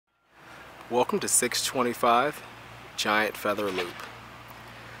Welcome to 625 Giant Feather Loop.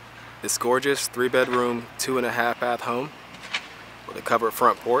 This gorgeous 3-bedroom, 2.5 bath home with a covered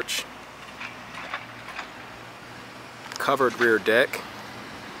front porch, covered rear deck,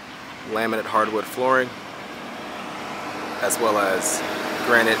 laminate hardwood flooring, as well as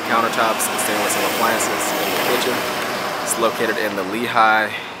granite countertops and stainless steel appliances in the kitchen. It's located in the Lehigh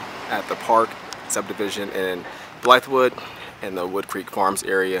at the Park subdivision in Blythewood in the Wood Creek Farms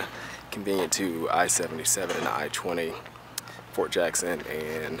area, convenient to I-77 and I-20, Fort Jackson,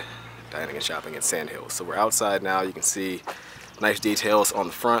 and dining and shopping at Sandhills. So we're outside now. You can see nice details on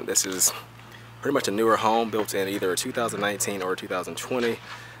the front. This is pretty much a newer home built in either 2019 or 2020.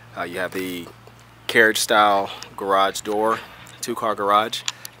 You have the carriage-style garage door, 2-car garage.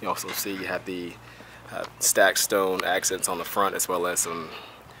 You also see you have the stacked stone accents on the front, as well as some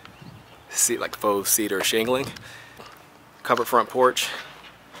like faux cedar shingling. Covered front porch.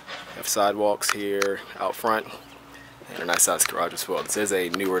 You have sidewalks here out front, and a nice sized garage as well. This is a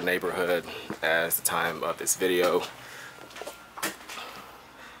newer neighborhood as the time of this video.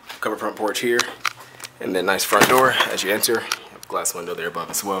 Covered front porch here, and then nice front door as you enter. You have a glass window there above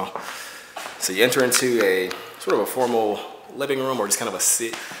as well. So you enter into a sort of a formal living room, or just kind of a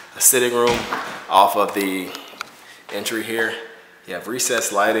sitting room off of the entry here. You have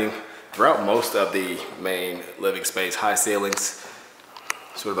recessed lighting throughout most of the main living space, high ceilings,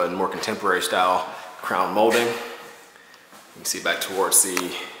 sort of a more contemporary style crown molding. You can see back towards the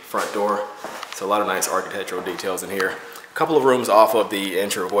front door. So a lot of nice architectural details in here. A couple of rooms off of the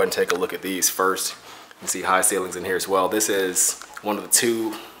entry. We'll go ahead and take a look at these first. You can see high ceilings in here as well. This is one of the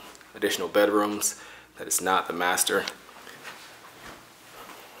 2 additional bedrooms that is not the master.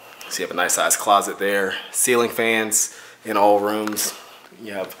 So you have a nice sized closet there. Ceiling fans in all rooms.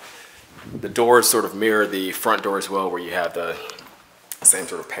 You have the doors sort of mirror the front door as well, where you have the same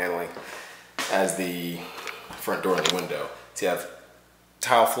sort of paneling as the front door and the window. So you have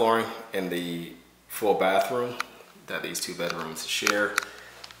tile flooring in the full bathroom that these 2 bedrooms share.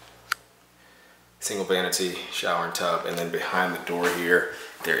 Single vanity, shower and tub, and then behind the door here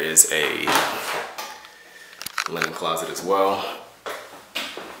there is a linen closet as well.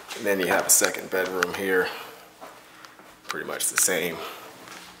 And then you have a second bedroom here, pretty much the same.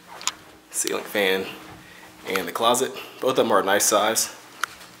 Ceiling fan and the closet. Both of them are a nice size.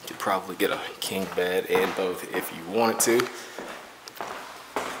 You could probably get a king bed in both if you wanted to.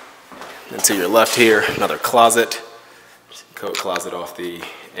 And to your left here, another closet. Coat closet off the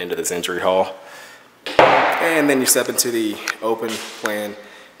end of this entry hall. And then you step into the open plan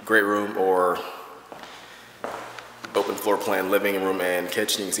great room, or open floor plan living room and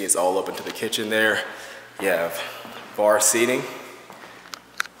kitchen. You can see it's all open to the kitchen there. You have bar seating,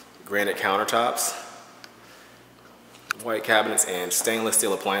 granite countertops, white cabinets, and stainless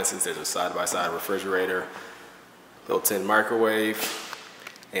steel appliances. There's a side-by-side refrigerator, built-in microwave,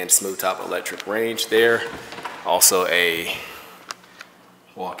 and smooth top electric range there. Also a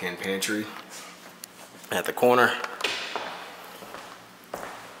walk-in pantry at the corner.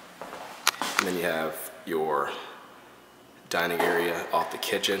 And then you have your dining area off the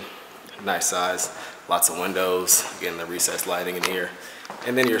kitchen. Nice size, lots of windows. Again, the recessed lighting in here.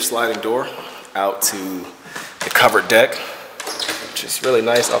 And then your sliding door out to the covered deck, which is really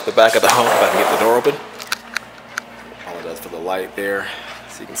nice off the back of the home. If I can get the door open. Apologize for the light there.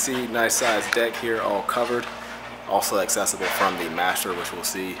 So you can see nice sized deck here, all covered. Also accessible from the master, which we'll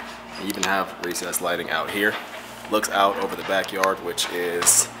see. You even have recessed lighting out here. Looks out over the backyard, which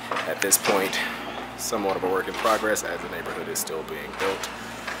is at this point somewhat of a work in progress as the neighborhood is still being built.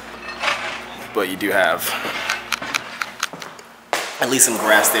 But you do have at least some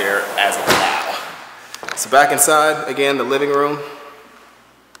grass there as of now. So back inside, again, the living room.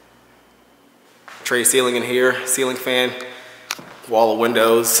 Tray ceiling in here, ceiling fan, wall of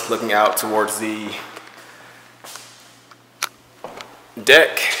windows looking out towards the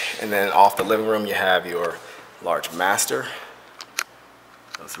deck. And then off the living room, you have your large master.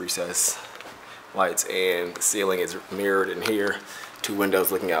 Those recessed lights, and the ceiling is mirrored in here. 2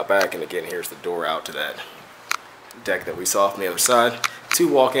 windows looking out back, and again, here's the door out to that deck that we saw from the other side. 2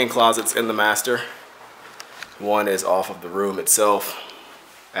 walk-in closets in the master. One is off of the room itself.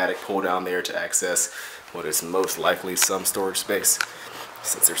 Attic pull down there to access what is most likely some storage space,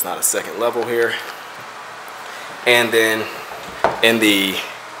 since there's not a second level here. And then in the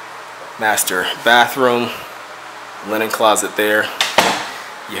master bathroom, linen closet there,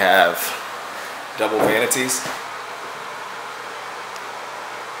 you have double vanities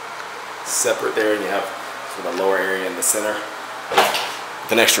separate there, and you have sort of a lower area in the center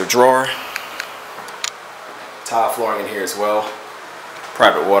with an extra drawer. Tile flooring in here as well.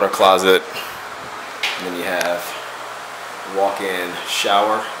 private water closet. And then you have walk-in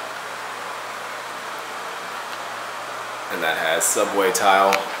shower. And that has subway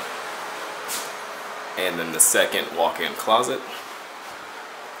tile. And then the second walk-in closet.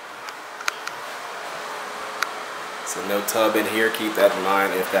 So no tub in here, keep that in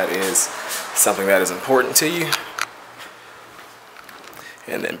mind if that is something that is important to you.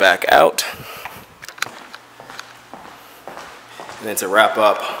 And then back out. And then to wrap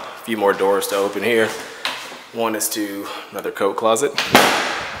up, a few more doors to open here. One is to another coat closet.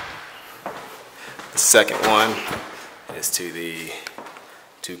 The second one is to the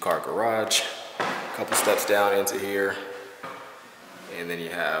two-car garage. A couple steps down into here. And then you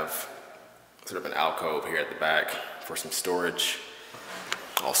have sort of an alcove here at the back for some storage.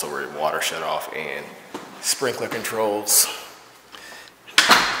 Also where your water shut off and sprinkler controls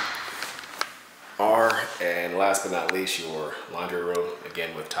are. And last but not least, your laundry room,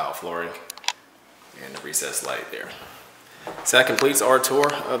 again with tile flooring and the recessed light there. So that completes our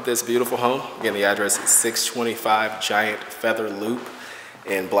tour of this beautiful home. Again, the address is 625 Giant Feather Loop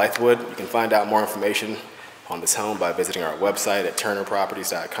in Blythewood. You can find out more information on this home by visiting our website at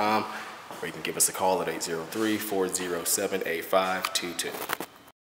turnerproperties.com, or you can give us a call at 803-407-8522.